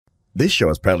This show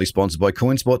is proudly sponsored by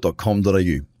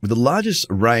coinspot.com.au, with the largest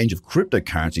range of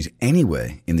cryptocurrencies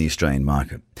anywhere in the Australian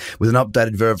market. With an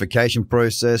updated verification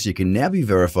process, you can now be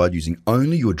verified using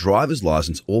only your driver's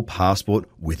license or passport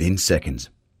within seconds.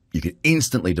 You can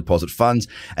instantly deposit funds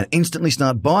and instantly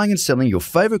start buying and selling your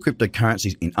favorite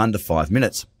cryptocurrencies in under 5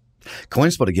 minutes.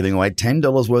 CoinSpot are giving away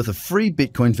 $10 worth of free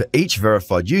Bitcoin for each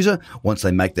verified user once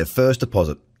they make their first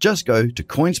deposit. Just go to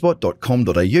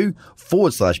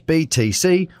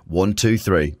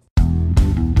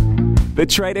coinspot.com.au/BTC123. The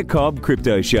Trader Cobb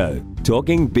Crypto Show,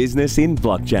 talking business in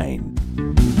blockchain.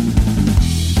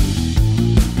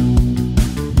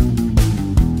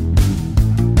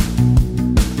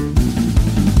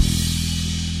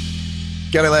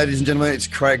 G'day, ladies and gentlemen. It's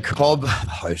Craig Cobb,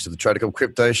 host of the Trader Cobb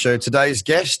Crypto Show. Today's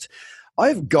guest,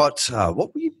 I've got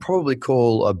what we probably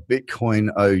call a Bitcoin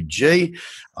OG.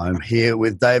 I'm here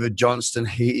with David Johnston.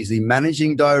 He is the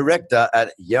managing director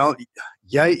at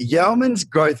Yeoman's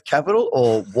Growth Capital,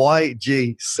 or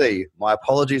YGC. My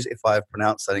apologies if I have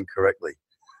pronounced that incorrectly.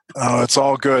 Oh, it's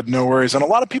all good. No worries. And a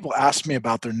lot of people ask me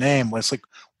about their name. It's like,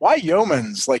 why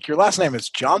Yeoman's? Like, your last name is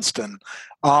Johnston.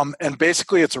 And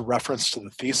basically, it's a reference to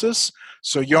the thesis.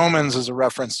 So Yeoman's is a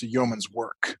reference to yeoman's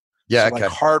work. Yeah, so okay.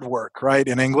 Like hard work, right,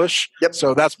 in English. Yep.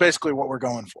 So that's basically what we're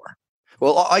going for.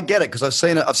 Well, I get it because I've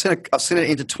seen it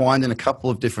intertwined in a couple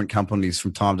of different companies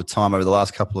from time to time over the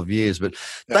last couple of years. But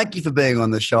Thank you for being on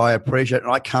the show. I appreciate it.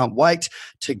 And I can't wait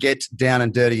to get down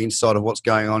and dirty inside of what's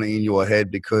going on in your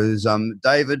head because,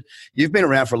 David, you've been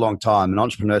around for a long time, an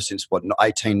entrepreneur since,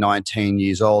 18, 19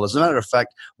 years old. As a matter of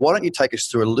fact, why don't you take us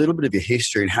through a little bit of your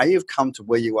history and how you've come to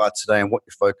where you are today and what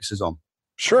your focus is on?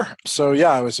 Sure. So,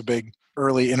 I was a big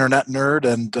early internet nerd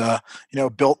and,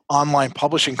 built online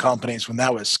publishing companies when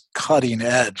that was cutting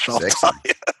edge. I'll tell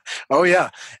you. Oh, yeah.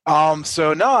 From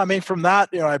that,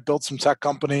 I built some tech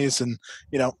companies and,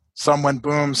 some went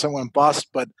boom, some went bust,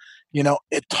 but,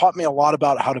 it taught me a lot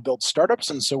about how to build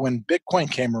startups. And so when Bitcoin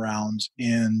came around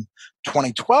in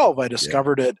 2012, I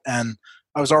discovered it, and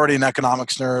I was already an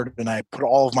economics nerd, and I put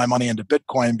all of my money into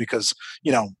Bitcoin because,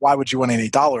 why would you want any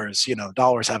dollars?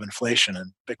 Dollars have inflation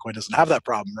and Bitcoin doesn't have that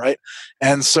problem, right?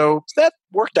 And so that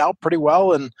worked out pretty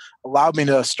well and allowed me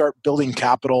to start building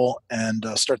capital and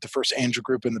start the first angel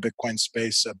group in the Bitcoin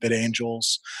space, Bit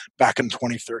Angels, back in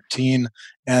 2013.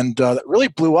 And that really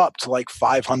blew up to like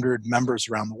 500 members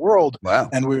around the world. Wow.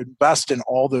 And we would invest in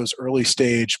all those early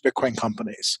stage Bitcoin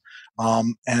companies.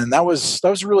 And that was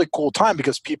a really cool time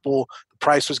because the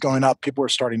price was going up. People were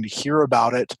starting to hear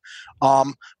about it.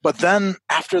 But then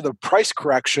after the price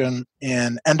correction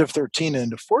in end of 13 and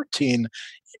into 14,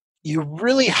 you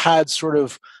really had sort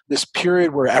of this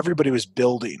period where everybody was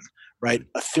building, right?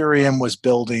 Ethereum was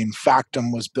building,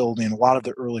 Factum was building, a lot of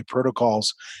the early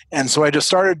protocols. And so I just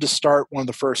started to start one of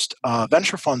the first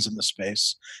venture funds in the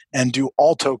space and do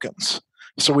all tokens.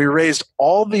 So we raised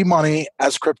all the money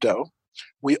as crypto.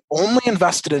 We only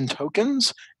invested in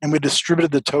tokens, and we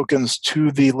distributed the tokens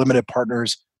to the limited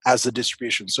partners as the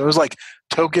distribution. So it was like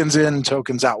tokens in,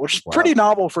 tokens out, which is pretty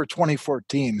novel for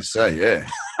 2014. So, yeah.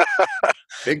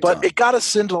 But it got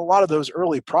us into a lot of those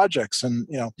early projects and,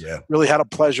 really had a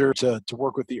pleasure to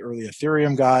work with the early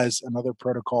Ethereum guys and other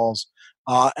protocols.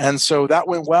 And so that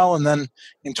went well. And then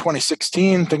in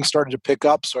 2016, things started to pick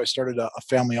up. So I started a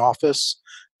family office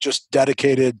just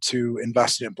dedicated to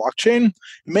investing in blockchain.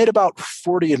 We made about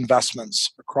 40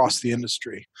 investments across the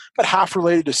industry, but half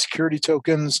related to security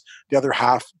tokens, the other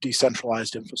half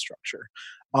decentralized infrastructure.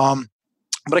 But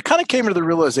I kind of came to the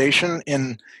realization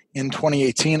in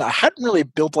 2018, I hadn't really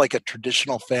built like a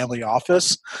traditional family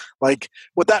office. Like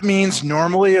what that means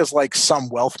normally is like some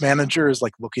wealth manager is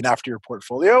like looking after your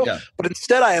portfolio. Yeah. But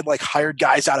instead I had like hired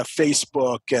guys out of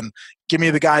Facebook and give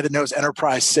me the guy that knows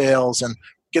enterprise sales and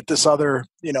get this other,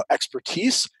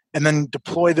 expertise and then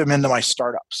deploy them into my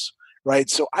startups, right?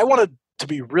 So I wanted to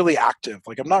be really active.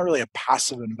 Like I'm not really a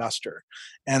passive investor.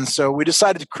 And so we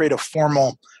decided to create a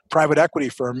formal private equity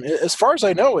firm. As far as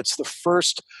I know, it's the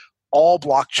first all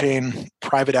blockchain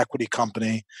private equity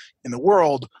company in the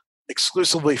world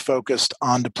exclusively focused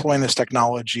on deploying this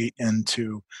technology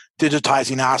into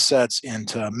digitizing assets,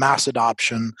 into mass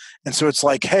adoption. And so it's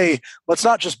like, hey, let's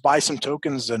not just buy some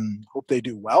tokens and hope they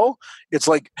do well. It's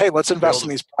like, hey, let's invest in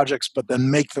these projects, but then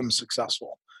make them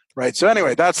successful, right? So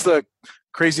anyway, that's the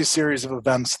crazy series of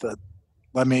events that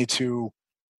led me to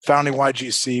founding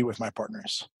YGC with my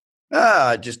partners.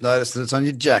 I just noticed that it's on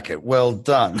your jacket. Well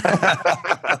done.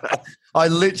 I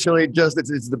literally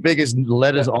it's the biggest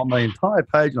letters on the entire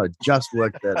page, and I just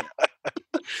worked that out.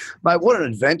 Mate, what an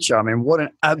adventure. I mean, what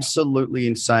an absolutely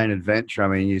insane adventure. I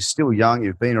mean, you're still young,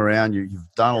 you've been around, you've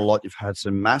done a lot, you've had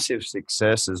some massive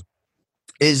successes.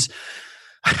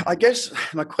 I guess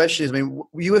my question is, I mean,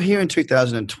 you were here in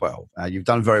 2012. You've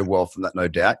done very well from that, no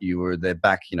doubt. You were there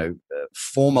back,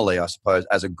 formally, I suppose,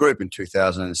 as a group in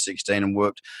 2016 and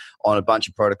worked on a bunch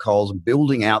of protocols and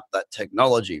building out that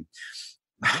technology.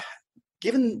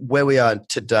 Given where we are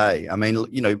today, I mean,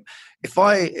 if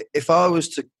I was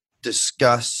to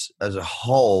discuss as a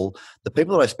whole the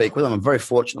people that I speak with, I'm very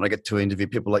fortunate I get to interview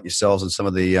people like yourselves and some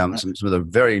of the some of the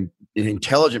very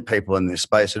intelligent people in this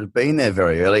space that have been there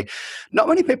very early. Not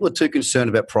many people are too concerned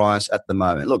about price at the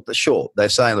moment. Look, sure, they're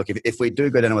saying, look, if we do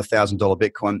go down to $1,000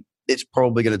 Bitcoin, it's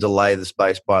probably going to delay the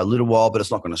space by a little while, but it's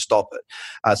not going to stop it.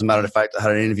 As a matter of fact, I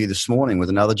had an interview this morning with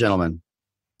another gentleman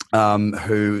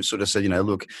who sort of said,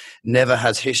 look, never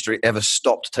has history ever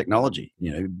stopped technology.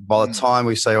 By the time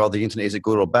we say, the internet, is it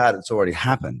good or bad? It's already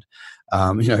happened.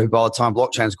 By the time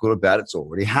blockchain's good or bad, it's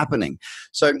already happening.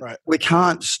 So we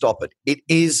can't stop it. It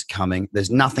is coming. There's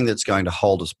nothing that's going to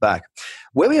hold us back.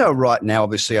 Where we are right now,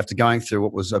 obviously, after going through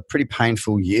what was a pretty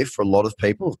painful year for a lot of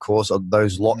people, of course,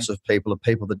 those lots of people are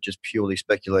people that just purely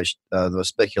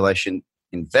speculation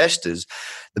investors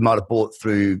that might have bought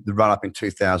through the run-up in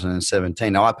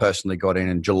 2017. Now, I personally got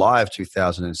in July of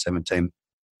 2017,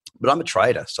 but I'm a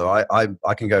trader, so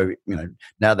I can go,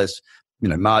 now there's,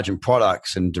 margin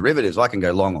products and derivatives, I can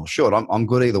go long or short. I'm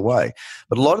good either way.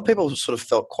 But a lot of people sort of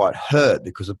felt quite hurt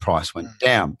because the price went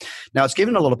down. Now, it's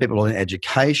given a lot of people an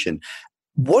education.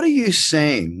 What are you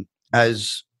seeing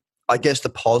as, I guess, the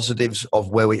positives of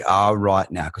where we are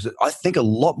right now? Because I think a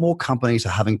lot more companies are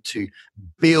having to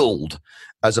build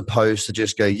as opposed to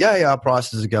just go, our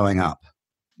prices are going up.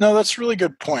 No, that's a really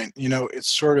good point. It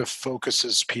sort of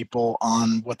focuses people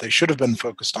on what they should have been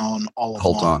focused on all along.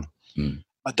 Hold on.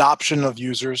 Adoption of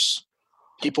users,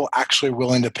 people actually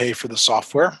willing to pay for the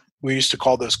software. We used to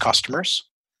call those customers.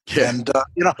 Yeah. And,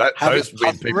 having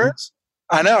customers,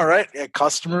 I know, right? Yeah,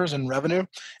 customers and revenue.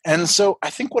 And so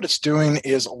I think what it's doing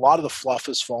is a lot of the fluff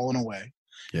has fallen away.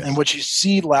 Yeah. And what you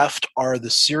see left are the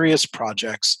serious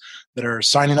projects that are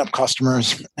signing up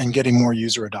customers and getting more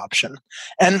user adoption.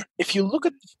 And if you look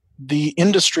at the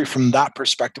industry from that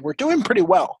perspective, we're doing pretty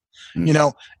well.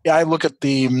 I look at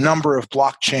the number of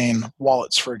blockchain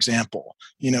wallets, for example,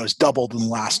 has doubled in the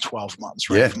last 12 months,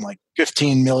 right? Yeah. From like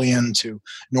 15 million to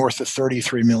north of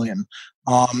 33 million.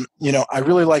 I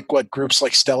really like what groups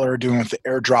like Stellar are doing with the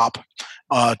airdrop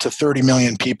to 30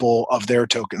 million people of their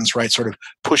tokens, right? Sort of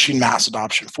pushing mass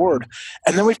adoption forward.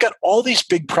 And then we've got all these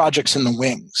big projects in the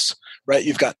wings, right?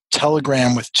 You've got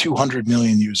Telegram with 200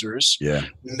 million users. Yeah.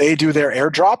 When they do their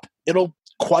airdrop, it'll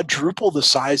quadruple the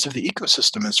size of the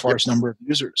ecosystem as far as number of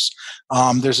users.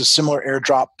 There's a similar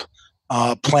airdrop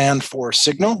planned for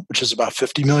Signal, which is about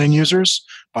 50 million users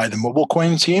by the mobile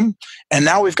coin team. And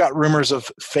now we've got rumors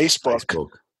of Facebook.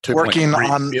 Working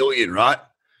on billion, right?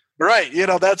 Right.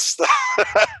 That's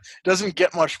doesn't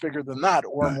get much bigger than that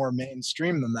or more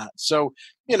mainstream than that. So,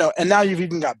 and now you've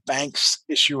even got banks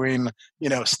issuing,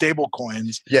 stable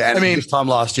coins. Yeah. And this time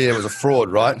last year it was a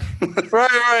fraud, right? Right.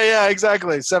 Yeah,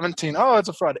 exactly. 17. Oh, it's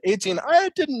a fraud. 18. I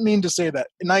didn't mean to say that.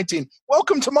 19.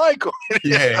 Welcome to my coin.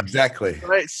 Yeah, exactly.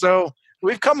 Right. So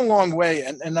we've come a long way.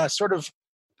 And sort of,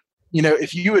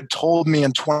 if you had told me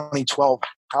in 2012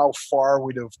 how far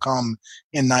we'd have come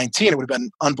in 19, it would have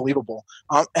been unbelievable.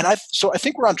 So I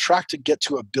think we're on track to get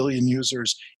to 1 billion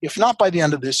users, if not by the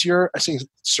end of this year, I think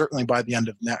certainly by the end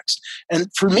of next. And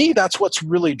for me, that's what's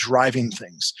really driving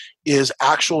things, is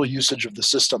actual usage of the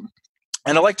system.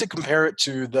 And I like to compare it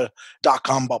to the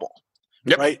dot-com bubble,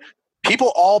 right?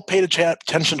 People all paid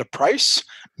attention to price.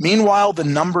 Meanwhile, the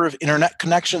number of internet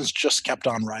connections just kept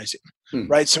on rising,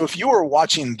 right? So if you were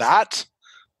watching that,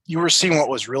 you were seeing what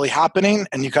was really happening,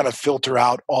 and you kind of filter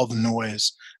out all the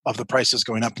noise of the prices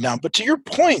going up and down. But to your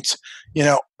point,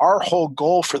 our whole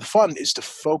goal for the fund is to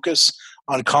focus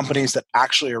on companies that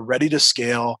actually are ready to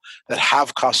scale, that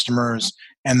have customers,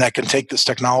 and that can take this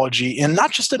technology in,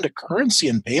 not just into currency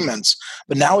and payments,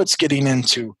 but now it's getting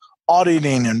into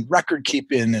auditing and record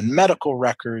keeping and medical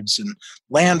records and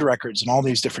land records and all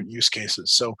these different use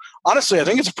cases. So honestly, I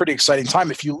think it's a pretty exciting time.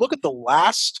 If you look at the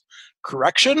last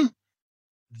correction,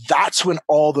 that's when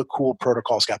all the cool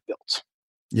protocols got built.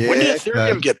 Yeah, when did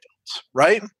Ethereum get built,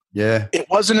 right? Yeah. It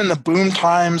wasn't in the boom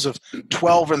times of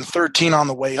 12 and 13 on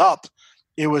the way up.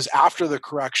 It was after the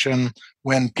correction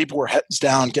when people were heads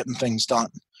down getting things done,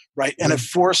 right? And it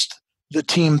forced the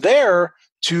team there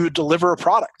to deliver a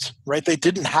product, right? They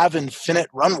didn't have infinite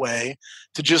runway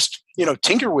to just,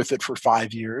 tinker with it for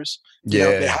 5 years.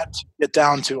 They had to get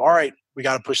down to, all right, we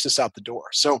got to push this out the door.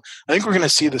 So I think we're going to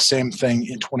see the same thing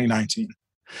in 2019.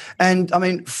 And I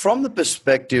mean, from the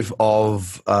perspective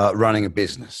of running a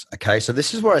business, okay, so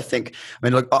this is where I think, I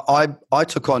mean, look, I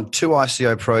took on 2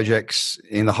 ICO projects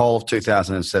in the whole of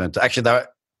 2007. Actually,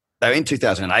 they were in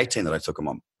 2018 that I took them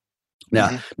on.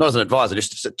 Now, not as an advisor,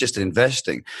 just in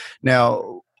investing.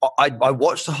 Now, I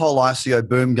watched the whole ICO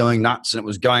boom going nuts, and it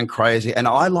was going crazy. And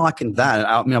I likened that.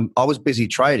 I mean, I was busy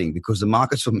trading because the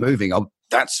markets were moving. I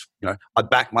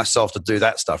backed myself to do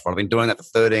that stuff. Right? I've been doing that for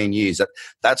 13 years.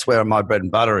 That's where my bread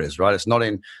and butter is, right? It's not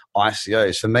in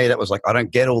ICOs. For me, that was like, I don't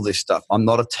get all this stuff. I'm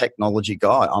not a technology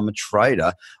guy. I'm a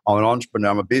trader. I'm an entrepreneur.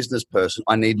 I'm a business person.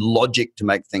 I need logic to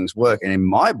make things work. And in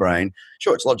my brain,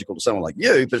 sure, it's logical to someone like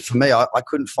you, but for me, I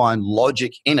couldn't find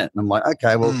logic in it. And I'm like,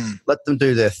 okay, well, let them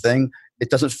do their thing. It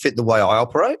doesn't fit the way I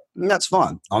operate, and that's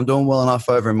fine. I'm doing well enough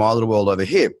over in my little world over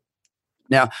here.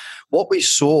 Now, what we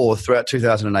saw throughout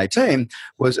 2018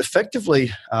 was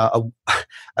effectively a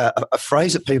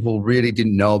phrase that people really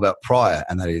didn't know about prior,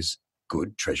 and that is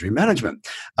good treasury management.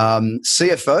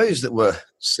 CFOs that were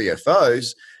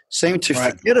CFOs seemed to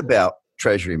forget about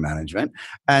treasury management,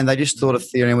 and they just thought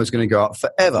Ethereum was going to go up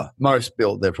forever. Most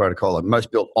built their protocol,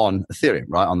 most built on Ethereum,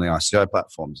 right, on the ICO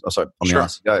platforms. The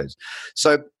ICOs.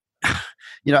 So,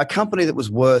 a company that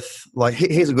was worth, like,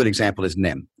 here's a good example, is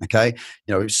NEM, okay?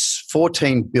 It's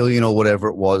 14 billion or whatever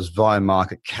it was via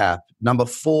market cap, number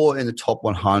 4 in the top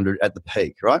 100 at the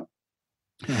peak, right?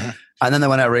 And then they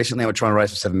went out recently and were trying to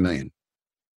raise for 7 million.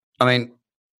 I mean,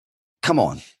 come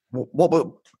on.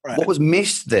 What was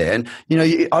missed there? And,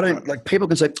 I don't, like, people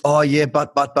can say, oh, yeah,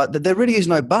 but, there really is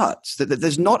no buts.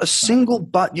 There's not a single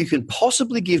but you can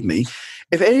possibly give me.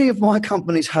 If any of my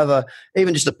companies have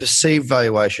even just a perceived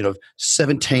valuation of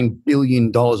 $17 billion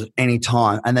at any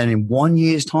time, and then in 1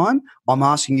 year's time, I'm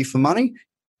asking you for money,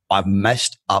 I've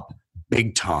messed up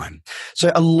big time.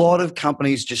 So a lot of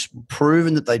companies just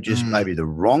proven that they just maybe the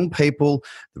wrong people,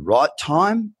 the right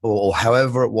time, or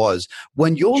however it was.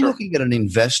 When you're looking at an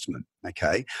investment,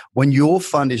 okay, when your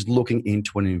fund is looking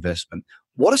into an investment,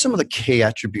 what are some of the key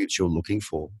attributes you're looking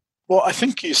for? Well, I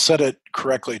think you said it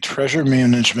correctly. Treasury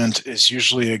management is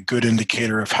usually a good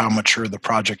indicator of how mature the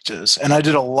project is. And I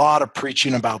did a lot of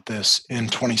preaching about this in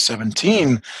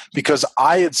 2017 because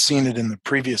I had seen it in the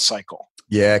previous cycle.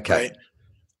 Yeah, okay.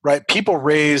 Right. People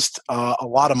raised a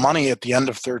lot of money at the end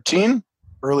of 13,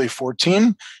 early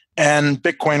 14, and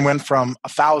Bitcoin went from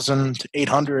 1,000 to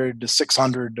 800 to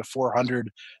 600 to 400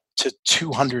 to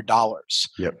 $200.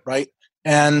 Yep. Right.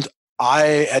 And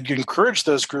I had encouraged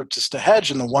those groups to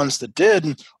hedge, and the ones that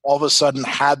did all of a sudden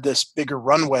had this bigger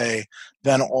runway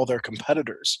than all their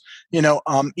competitors. Even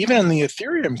in the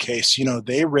Ethereum case,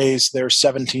 they raised their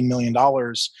 $17 million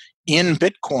in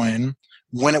Bitcoin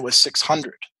when it was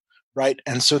 600. Right.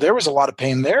 And so there was a lot of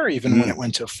pain there, even when it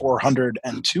went to 400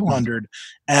 and 200.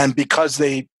 And because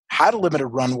they had a limited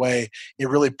runway, it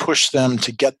really pushed them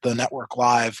to get the network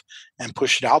live and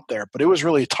push it out there. But it was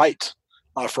really tight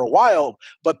for a while.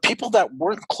 But people that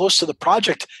weren't close to the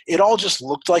project, it all just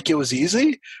looked like it was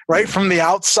easy, right? From the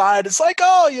outside, it's like,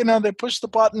 they pushed the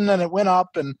button and it went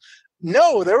up. And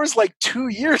no, there was like 2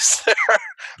 years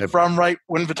there from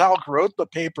when Vitalik wrote the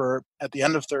paper at the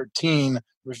end of 13,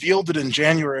 revealed it in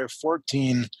January of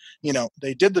 14.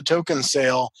 They did the token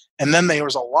sale, and then there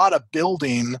was a lot of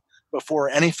building before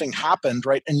anything happened,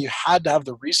 right? And you had to have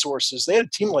the resources. They had a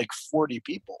team of like 40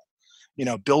 people,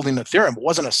 building Ethereum. It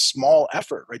wasn't a small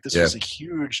effort, right? This was a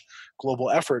huge global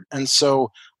effort. And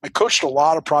so I coached a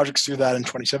lot of projects through that in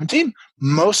 2017.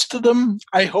 Most of them,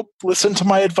 I hope, listened to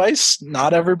my advice.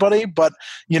 Not everybody, but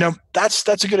that's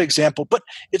a good example. But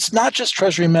it's not just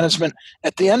treasury management.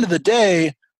 At the end of the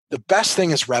day, the best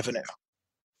thing is revenue.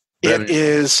 It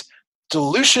is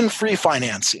dilution-free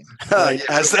financing, right?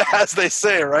 as they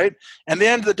say, right? And at the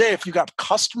end of the day, if you got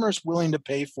customers willing to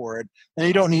pay for it, then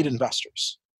you don't need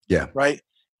investors. Yeah. Right.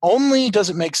 Only does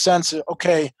it make sense.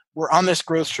 Okay, we're on this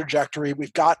growth trajectory.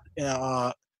 We've got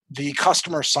the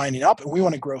customer signing up, and we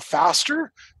want to grow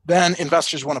faster. Then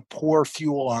investors want to pour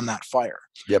fuel on that fire.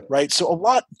 Yep. Right. So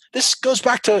this goes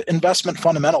back to investment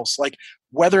fundamentals. Like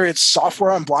whether it's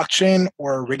software on blockchain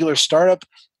or a regular startup,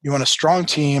 you want a strong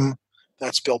team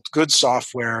that's built good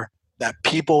software that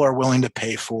people are willing to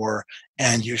pay for,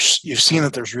 and you've seen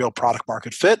that there's real product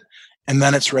market fit. And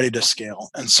then it's ready to scale.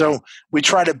 And so we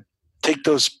try to take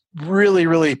those really,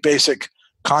 really basic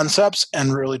concepts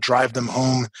and really drive them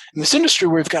home in this industry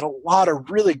where we've got a lot of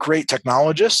really great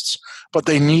technologists, but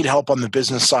they need help on the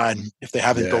business side if they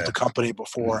haven't built a company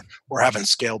before or haven't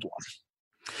scaled one.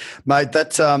 Mate,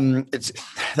 that's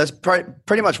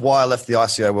pretty much why I left the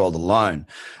ICO world alone.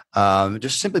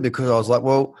 Just simply because I was like,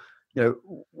 well,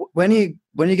 when are you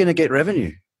going to get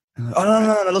revenue?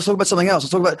 Oh, no, let's talk about something else.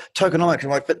 Let's talk about tokenomics. I'm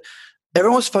like, but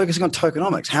everyone's focusing on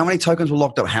tokenomics. How many tokens were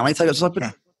locked up? How many tokens? Like,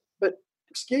 but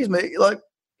excuse me,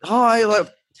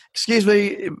 excuse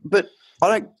me, but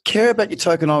I don't care about your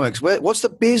tokenomics. What's the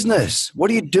business?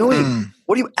 What are you doing?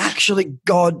 What are you actually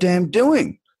goddamn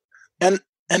doing? And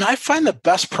I find the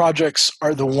best projects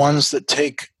are the ones that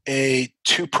take a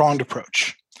two-pronged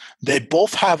approach. They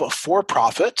both have a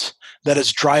for-profit that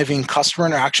is driving customer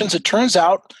interactions. It turns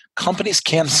out companies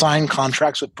can't sign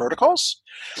contracts with protocols.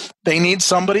 They need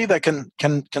somebody that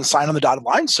can sign on the dotted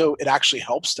line. So it actually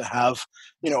helps to have,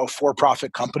 a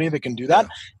for-profit company that can do that.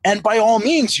 Yeah. And by all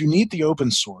means, you need the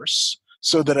open source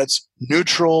so that it's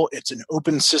neutral, it's an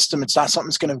open system, it's not something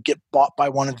that's going to get bought by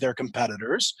one of their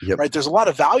competitors, right? There's a lot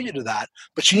of value to that,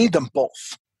 but you need them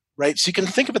both, right? So you can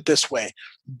think of it this way: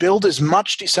 build as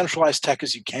much decentralized tech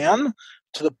as you can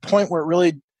to the point where it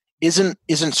really isn't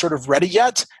sort of ready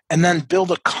yet, and then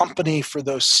build a company for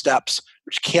those steps,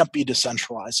 which can't be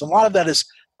decentralized. And a lot of that is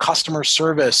customer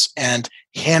service and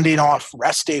handing off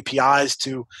REST APIs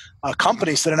to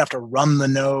companies that don't have to run the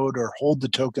node or hold the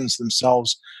tokens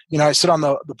themselves. I sit on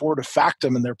the board of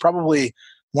Factum, and they're probably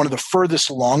one of the furthest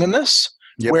along in this,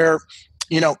 where,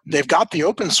 they've got the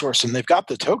open source and they've got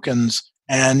the tokens,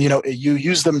 and, you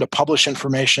use them to publish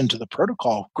information to the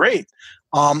protocol. Great.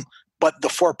 But the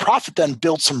for-profit then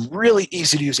builds some really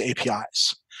easy-to-use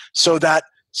APIs so that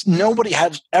nobody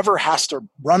ever has to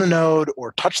run a node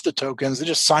or touch the tokens. They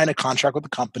just sign a contract with the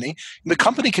company, and the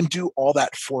company can do all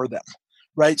that for them,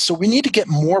 right? So we need to get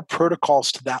more protocols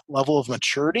to that level of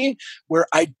maturity where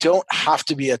I don't have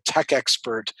to be a tech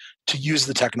expert to use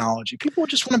the technology. People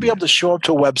just want to be able to show up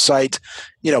to a website,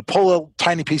 pull a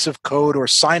tiny piece of code or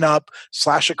sign up,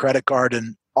 slash a credit card,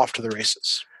 and off to the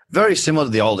races. Very similar to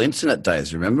the old internet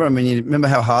days, remember? I mean, you remember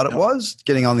how hard it was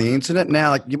getting on the internet?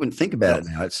 Now, you wouldn't think about it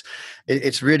now.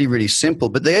 It's really, really simple.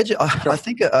 But the edge, I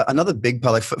think another big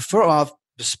part, for our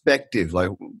perspective, like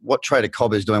what Trader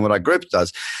Cobb is doing, what our group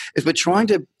does, is we're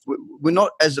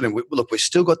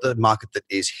still got the market that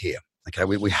is here. Okay,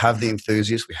 we have the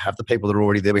enthusiasts, we have the people that are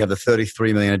already there, we have the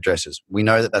 33 million addresses. We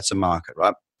know that that's a market,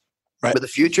 right? But the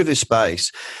future of this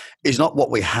space is not what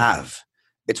we have,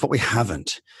 it's what we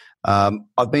haven't.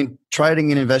 I've been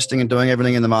trading and investing and doing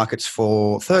everything in the markets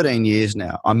for 13 years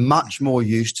now. I'm much more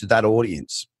used to that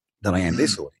audience than I am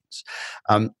this audience.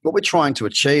 What we're trying to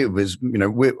achieve is,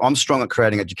 I'm strong at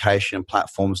creating education and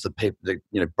platforms that people,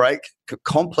 break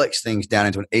complex things down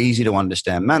into an easy to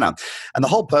understand manner. And the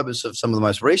whole purpose of some of the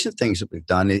most recent things that we've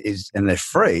done is, and they're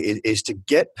free, is to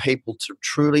get people to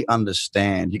truly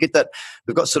understand. You get that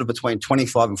we've got sort of between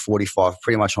 25 and 45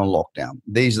 pretty much on lockdown.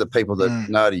 These are the people that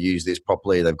know to use this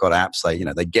properly. They've got apps. They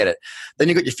get it. Then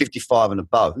you've got your 55 and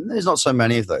above. And there's not so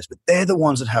many of those, but they're the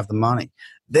ones that have the money.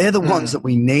 They're the ones that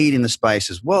we need in the space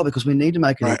as well, because we need to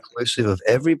make it inclusive of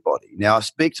everybody. Now, I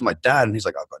speak to my dad, and he's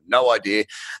like, I've got no idea.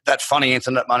 That funny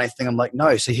internet money thing. I'm like,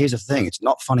 no, see, here's the thing. It's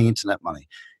not funny internet money.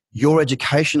 Your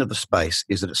education of the space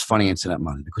is that it's funny internet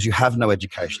money, because you have no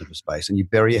education of the space and you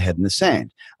bury your head in the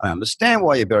sand. I understand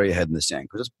why you bury your head in the sand,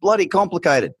 because it's bloody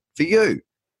complicated for you.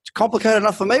 It's complicated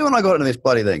enough for me when I got into this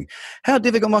bloody thing. How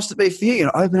difficult must it be for you?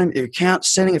 Opening your account,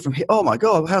 sending it from here. Oh my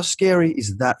God, how scary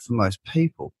is that for most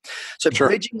people? So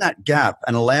bridging that gap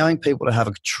and allowing people to have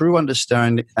a true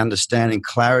understanding,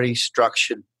 clarity,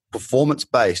 structured,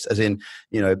 performance-based, as in,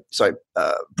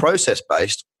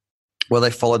 process-based, where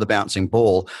they follow the bouncing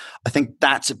ball. I think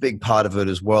that's a big part of it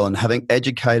as well. And having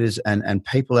educators and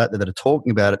people out there that are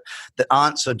talking about it, that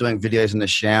aren't sort of doing videos in the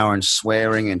shower and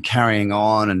swearing and carrying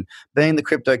on and being the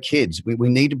crypto kids. We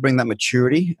need to bring that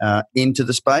maturity into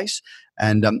the space.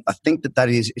 And I think that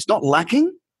is, it's not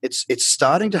lacking. It's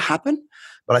starting to happen.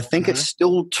 But I think it's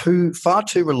still far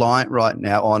too reliant right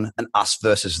now on an us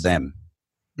versus them.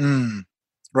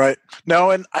 Right.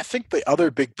 No, and I think the other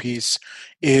big piece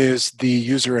is the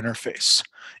user interface.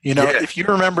 If you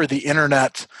remember the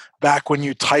internet back when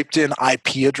you typed in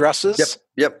IP addresses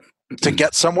to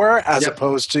get somewhere, as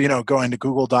opposed to, going to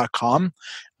google.com,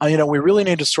 we really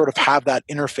need to sort of have that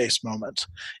interface moment.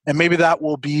 And maybe that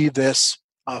will be this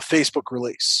Facebook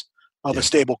release of a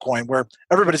stable coin where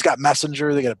everybody's got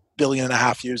Messenger, they got 1.5 billion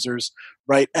users,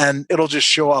 right? And it'll just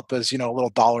show up as, a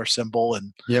little dollar symbol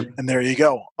and there you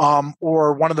go.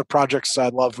 Or one of the projects I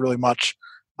love really much,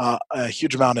 a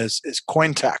huge amount is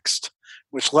CoinText,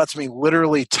 which lets me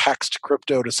literally text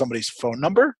crypto to somebody's phone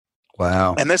number.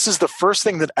 Wow. And this is the first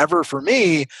thing that ever for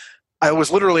me, I was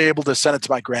literally able to send it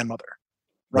to my grandmother.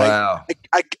 Right. Wow.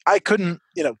 I couldn't,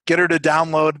 get her to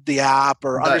download the app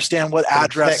or understand what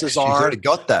addresses are. She's already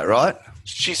got that, right?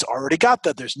 She's already got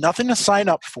that. There's nothing to sign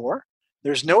up for.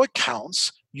 There's no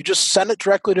accounts. You just send it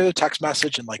directly to a text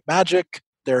message, and like magic,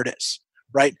 there it is,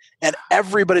 right? And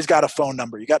everybody's got a phone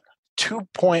number. You got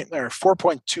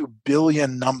 4.2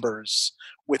 billion numbers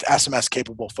with SMS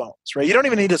capable phones, right? You don't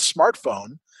even need a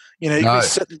smartphone. You can be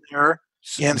sitting there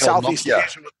in Southeast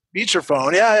Asia with a feature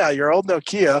phone. Yeah, your old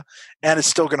Nokia, and it's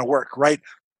still going to work, right?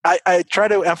 I try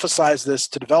to emphasize this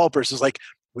to developers is like,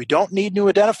 we don't need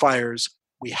new identifiers.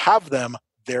 We have them.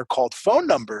 They're called phone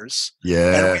numbers.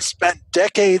 Yeah. And we spent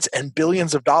decades and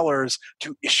billions of dollars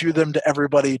to issue them to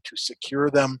everybody, to secure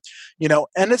them,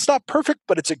 and it's not perfect,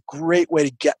 but it's a great way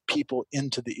to get people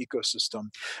into the ecosystem.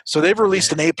 So they've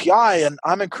released an API, and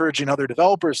I'm encouraging other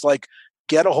developers, like,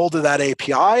 get a hold of that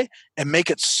API and make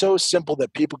it so simple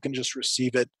that people can just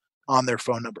receive it on their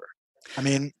phone number. I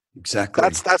mean, exactly.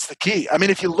 That's the key. I mean,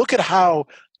 if you look at how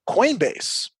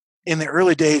Coinbase in the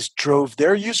early days drove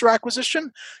their user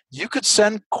acquisition, you could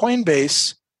send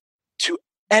Coinbase to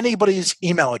anybody's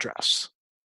email address,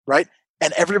 right?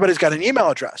 And everybody's got an email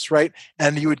address, right?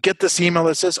 And you would get this email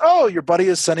that says, oh, your buddy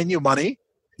is sending you money.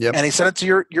 Yep. And he sent it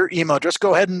to your email address.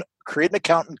 Go ahead and create an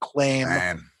account and claim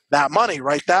that money,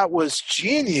 right? That was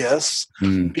genius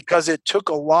because it took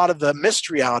a lot of the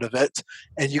mystery out of it,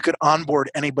 and you could onboard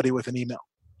anybody with an email.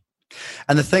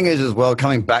 And the thing is as well,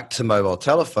 coming back to mobile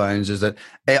telephones, is that,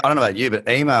 I don't know about you, but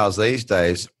emails these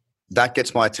days, that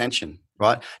gets my attention,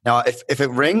 right? Now, if it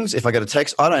rings, if I get a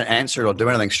text, I don't answer it or do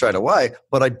anything straight away,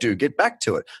 but I do get back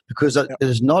to it because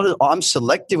I'm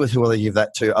selective with who I give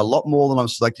that to a lot more than I'm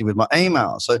selective with my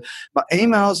emails. So my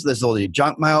emails, there's all your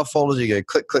junk mail folders, you go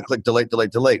click, click, click, delete,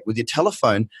 delete, delete. With your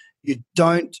telephone,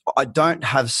 I don't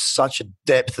have such a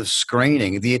depth of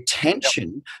screening. The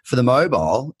attention for the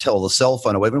mobile, the cell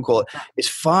phone or whatever you call it, is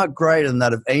far greater than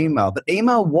that of email. But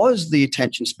email was the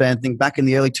attention span thing back in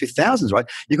the early 2000s, right?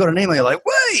 You got an email, you're like,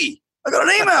 wait, I got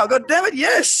an email. God damn it,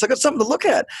 yes, I got something to look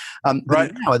at.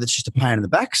 Right now, it's just a pain in the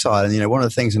backside. And one of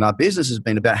the things in our business has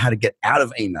been about how to get out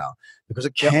of email. Because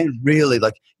it can really,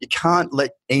 you can't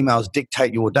let emails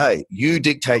dictate your day. You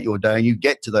dictate your day and you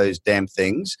get to those damn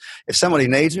things. If somebody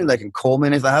needs me, they can call me.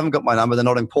 And if they haven't got my number, they're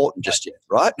not important just yet,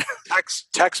 right?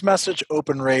 Text message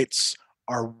open rates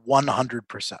are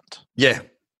 100%. Yeah.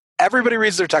 Everybody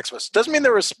reads their text message. Doesn't mean they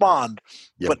respond,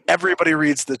 but everybody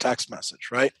reads the text message,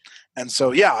 right? And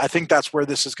so, I think that's where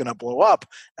this is going to blow up.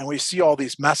 And we see all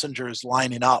these messengers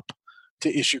lining up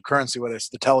to issue currency, whether it's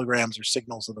the Telegrams or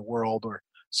Signals of the world or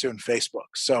soon Facebook.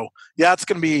 So it's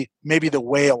going to be maybe the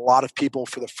way a lot of people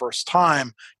for the first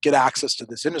time get access to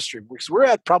this industry, because we're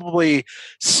at probably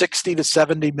 60 to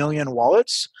 70 million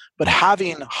wallets, but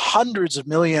having hundreds of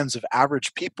millions of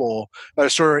average people that are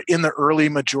sort of in the early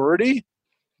majority,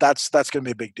 that's going to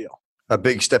be a big deal. A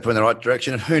big step in the right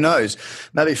direction. And who knows,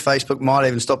 maybe Facebook might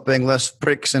even stop being less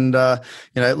pricks and, let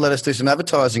us do some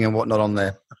advertising and whatnot on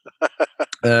there.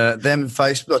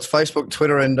 Facebook,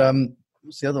 Twitter, and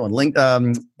what's the other one?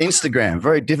 Instagram.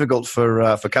 Very difficult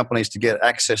for companies to get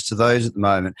access to those at the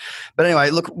moment. But anyway,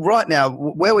 look, right now,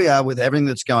 where we are with everything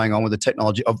that's going on with the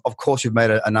technology, of course, you've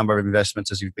made a number of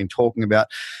investments, as you've been talking about.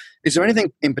 Is there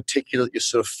anything in particular that you're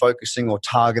sort of focusing or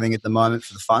targeting at the moment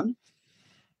for the fund?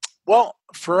 Well,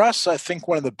 for us, I think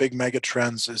one of the big mega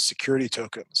trends is security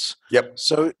tokens. Yep.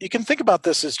 So you can think about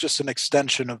this as just an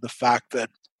extension of the fact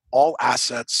that all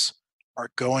assets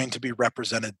are going to be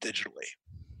represented digitally.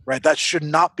 Right, that should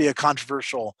not be a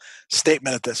controversial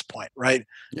statement at this point, right?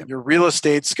 Yep. Your real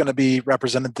estate's going to be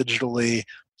represented digitally.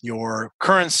 Your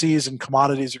currencies and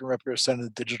commodities are going to be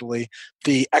represented digitally.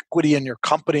 The equity in your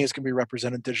company is going to be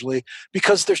represented digitally,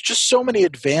 because there's just so many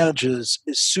advantages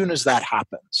as soon as that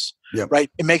happens, right?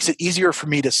 It makes it easier for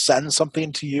me to send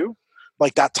something to you,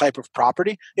 like that type of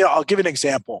property. I'll give you an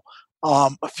example.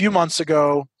 A few months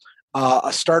ago,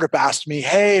 a startup asked me,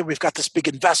 hey, we've got this big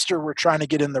investor we're trying to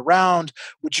get in the round.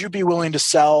 Would you be willing to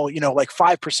sell, like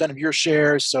 5% of your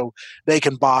shares so they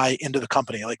can buy into the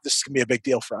company? Like, this is going to be a big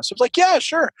deal for us. I was like, yeah,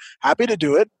 sure. Happy to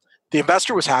do it. The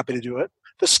investor was happy to do it.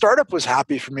 The startup was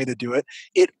happy for me to do it.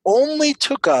 It only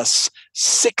took us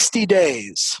 60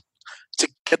 days to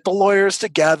get the lawyers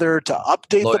together, to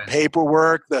update the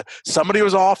paperwork. Somebody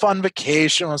was off on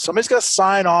vacation. Somebody's got to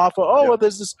sign off. Well,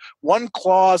 there's this one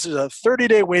clause. There's a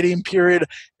 30-day waiting period.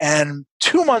 And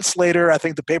 2 months later, I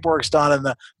think the paperwork's done,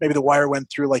 and maybe the wire went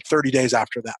through like 30 days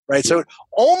after that, right? So it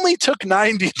only took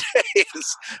 90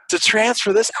 days to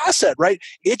transfer this asset, right?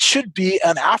 It should be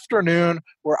an afternoon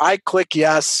where I click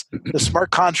yes. The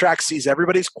smart contract sees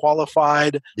everybody's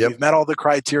qualified. We've met all the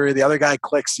criteria. The other guy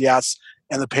clicks yes,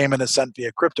 and the payment is sent via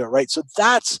crypto, right? So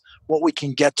that's what we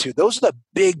can get to. Those are the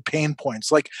big pain points.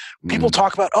 Like, people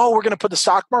talk about, we're going to put the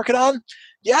stock market on.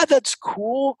 Yeah, that's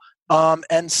cool.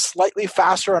 And slightly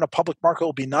faster on a public market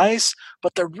will be nice.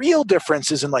 But the real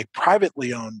difference is in like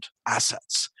privately owned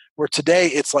assets, where today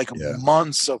it's like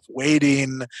months of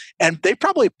waiting, and they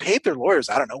probably paid their lawyers,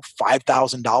 I don't know,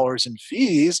 $5,000 in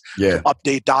fees to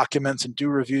update documents and do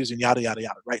reviews and yada, yada,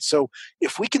 yada, right? So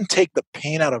if we can take the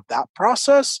pain out of that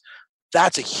process,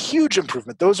 that's a huge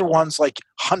improvement. Those are ones like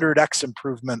 100x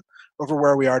improvement over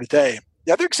where we are today.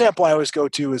 The other example I always go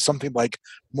to is something like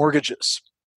mortgages,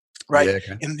 right? Yeah,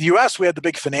 okay. In the US, we had the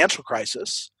big financial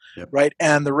crisis, right?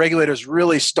 And the regulators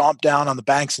really stomped down on the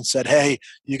banks and said, hey,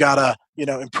 you got to,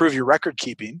 improve your record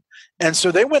keeping. And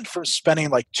so they went from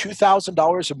spending like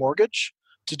 $2,000 a mortgage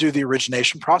to do the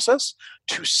origination process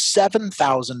to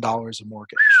 $7,000 a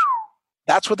mortgage.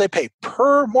 That's what they pay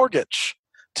per mortgage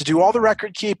to do all the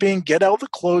record keeping, get all the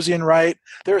closing right.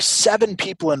 There are 7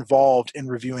 people involved in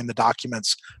reviewing the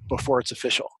documents before it's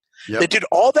official. They did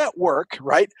all that work,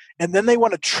 right? And then they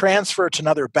want to transfer it to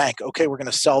another bank. Okay, we're going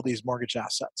to sell these mortgage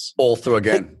assets. All through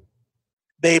again.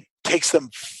 They takes them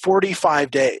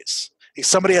 45 days.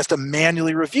 Somebody has to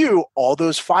manually review all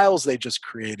those files they just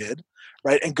created,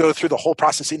 right, and go through the whole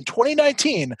process. In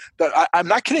 2019, I'm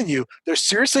not kidding you, there's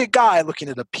seriously a guy looking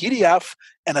at a PDF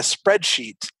and a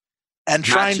spreadsheet and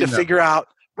trying to figure out,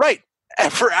 right,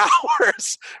 for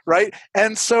hours, right?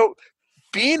 And so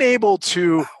being able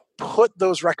to put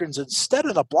those records instead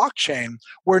in a blockchain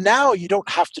where now you don't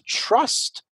have to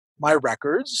trust my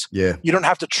records. You don't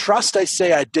have to trust I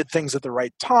say I did things at the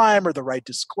right time or the right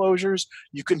disclosures.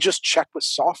 You can just check with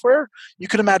software. You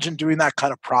can imagine doing that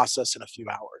kind of process in a few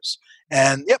hours.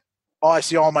 And I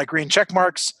see all my green check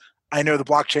marks. I know the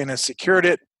blockchain has secured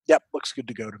it. Looks good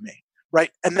to go to me. Right.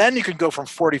 And then you can go from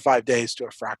 45 days to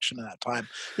a fraction of that time.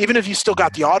 Even if you still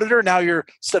got the auditor, now you're,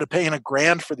 instead of paying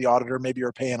 $1,000 for the auditor, maybe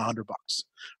you're paying $100.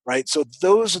 Right. So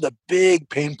those are the big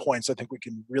pain points I think we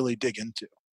can really dig into.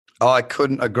 Oh, I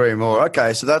couldn't agree more.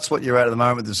 Okay. So that's what you're at the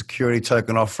moment, the security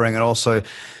token offering, and also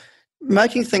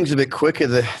making things a bit quicker.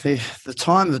 The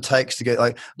time it takes to get,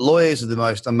 like, lawyers are the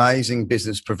most amazing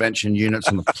business prevention units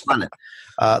on the planet.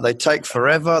 They take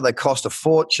forever. They cost a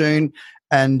fortune.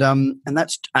 And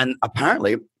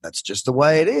apparently that's just the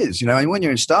way it is, And when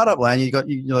you're in startup land,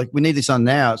 you're like, we need this on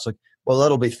now. It's like, well,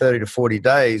 that'll be 30 to 40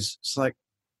 days. It's like,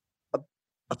 I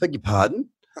beg your pardon.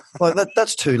 Like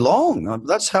that's too long.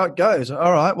 That's how it goes.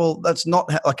 All right. Well, that's not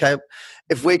okay.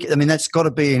 That's got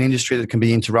to be an industry that can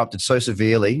be interrupted so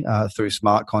severely through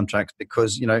smart contracts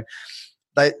because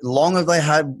long have they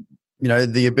had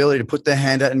the ability to put their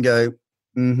hand out and go,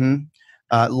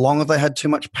 long have they had too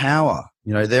much power.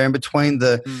 They're in between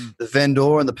the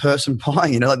vendor and the person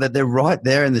buying, they're right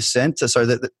there in the center. So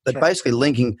that they're basically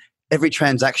linking every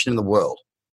transaction in the world,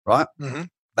 right? Mm-hmm.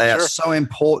 They are so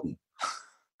important.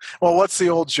 Well, what's the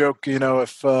old joke?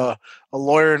 If a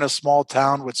lawyer in a small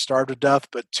town would starve to death,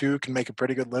 but 2 can make a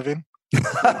pretty good living.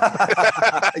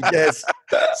 Yes.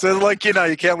 So you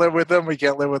can't live with them. We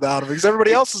can't live without them because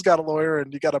everybody else has got a lawyer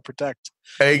and you got to protect.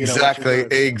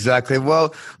 Exactly.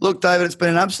 Well, look, David, it's been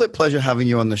an absolute pleasure having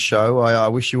you on the show. I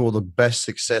wish you all the best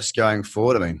success going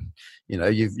forward. I mean,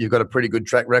 you've got a pretty good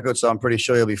track record, so I'm pretty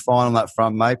sure you'll be fine on that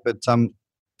front, mate. But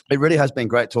it really has been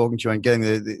great talking to you and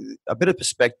getting a bit of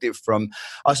perspective from,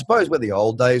 I suppose, where the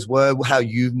old days were, how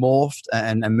you've morphed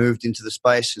and moved into the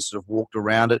space and sort of walked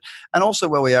around it, and also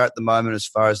where we are at the moment as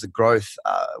far as the growth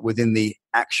within the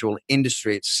actual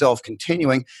industry itself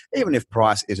continuing, even if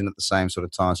price isn't at the same sort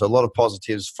of time. So a lot of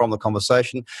positives from the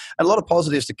conversation and a lot of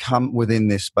positives to come within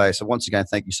this space. So once again,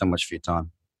 thank you so much for your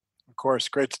time. Of course.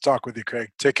 Great to talk with you,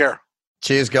 Craig. Take care.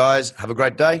 Cheers, guys. Have a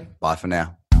great day. Bye for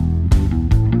now.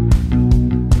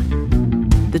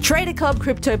 The Trader Cobb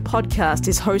Crypto Podcast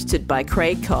is hosted by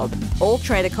Craig Cobb. All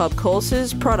Trader Cobb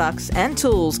courses, products, and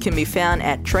tools can be found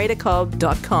at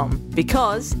tradercobb.com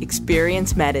because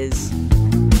experience matters.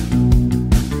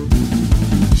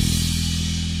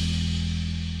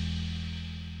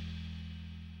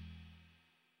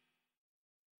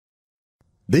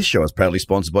 This show is proudly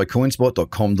sponsored by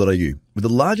coinspot.com.au, with the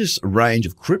largest range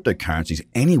of cryptocurrencies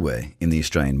anywhere in the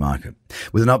Australian market.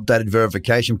 With an updated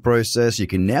verification process, you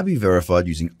can now be verified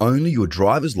using only your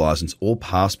driver's license or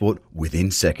passport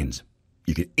within seconds.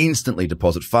 You can instantly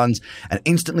deposit funds and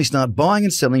instantly start buying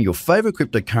and selling your favorite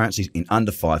cryptocurrencies in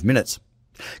under 5 minutes.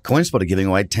 CoinSpot are giving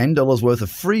away $10 worth of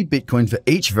free Bitcoin for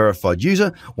each verified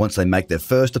user once they make their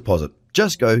first deposit.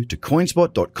 Just go to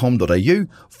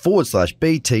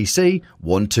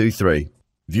coinspot.com.au/BTC123.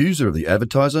 Views are of the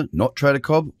advertiser, not Trader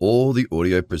Cobb or the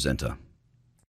audio presenter.